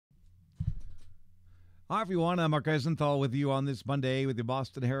Hi, everyone. I'm Mark Eisenthal with you on this Monday with the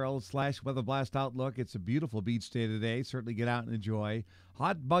Boston Herald / Weather Blast Outlook. It's a beautiful beach day today. Certainly get out and enjoy.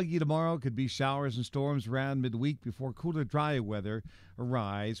 Hot, buggy tomorrow. Could be showers and storms around midweek before cooler, dry weather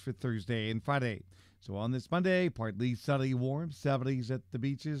arrives for Thursday and Friday. So on this Monday, partly sunny, warm, 70s at the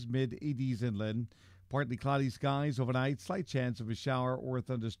beaches, mid-80s inland. Partly cloudy skies overnight. Slight chance of a shower or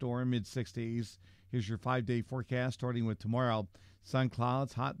thunderstorm, mid-60s. Here's your 5-day forecast starting with tomorrow. Sun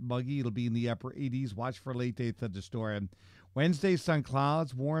clouds, hot and buggy. It'll be in the upper 80s. Watch for a late-day thunderstorm. Wednesday, sun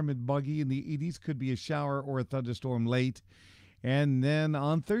clouds, warm and buggy in the 80s. Could be a shower or a thunderstorm late. And then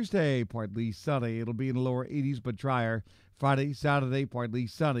on Thursday, partly sunny. It'll be in the lower 80s but drier. Friday, Saturday, partly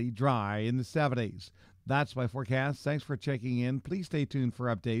sunny, dry in the 70s. That's my forecast. Thanks for checking in. Please stay tuned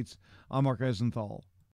for updates. I'm Mark Eisenthal.